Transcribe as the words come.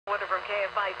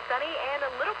KFI. Sunny and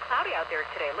a little cloudy out there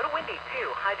today. A little windy, too.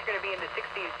 Highs are going to be in the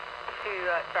 50s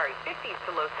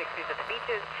to low 60s at the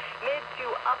beaches. Mid to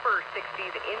upper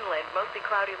 60s inland. Mostly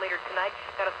cloudy later tonight.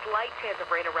 Got a slight chance of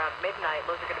rain around midnight.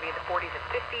 Lows are going to be in the 40s and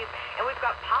 50s. And we've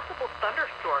got possible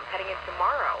thunderstorms heading in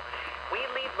tomorrow. We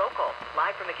lead local.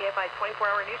 Live from the KFI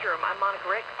 24-hour newsroom, I'm Monica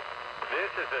Ricks.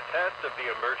 This is a test of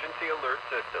the emergency alert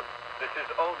system. This is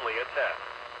only a test.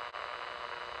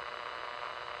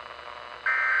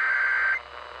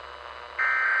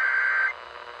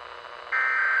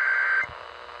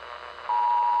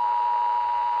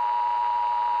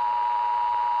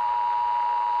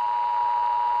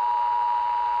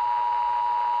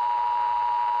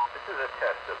 This is a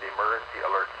test of the emergency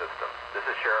alert system. This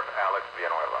is Sheriff Alex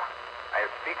Villanueva. I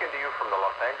am speaking to you from the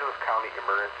Los Angeles County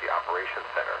Emergency Operations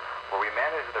Center, where we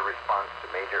manage the response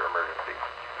to major emergencies.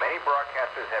 Many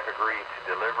broadcasters have agreed to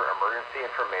deliver emergency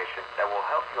information that will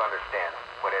help you understand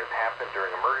what has happened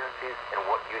during emergencies and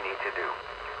what you need to do.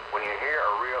 When you hear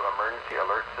a real emergency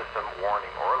alert system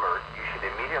warning or alert, you should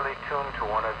immediately tune to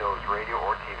one of those radio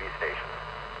or TV stations.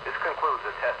 This concludes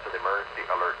the test of the emergency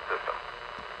alert system.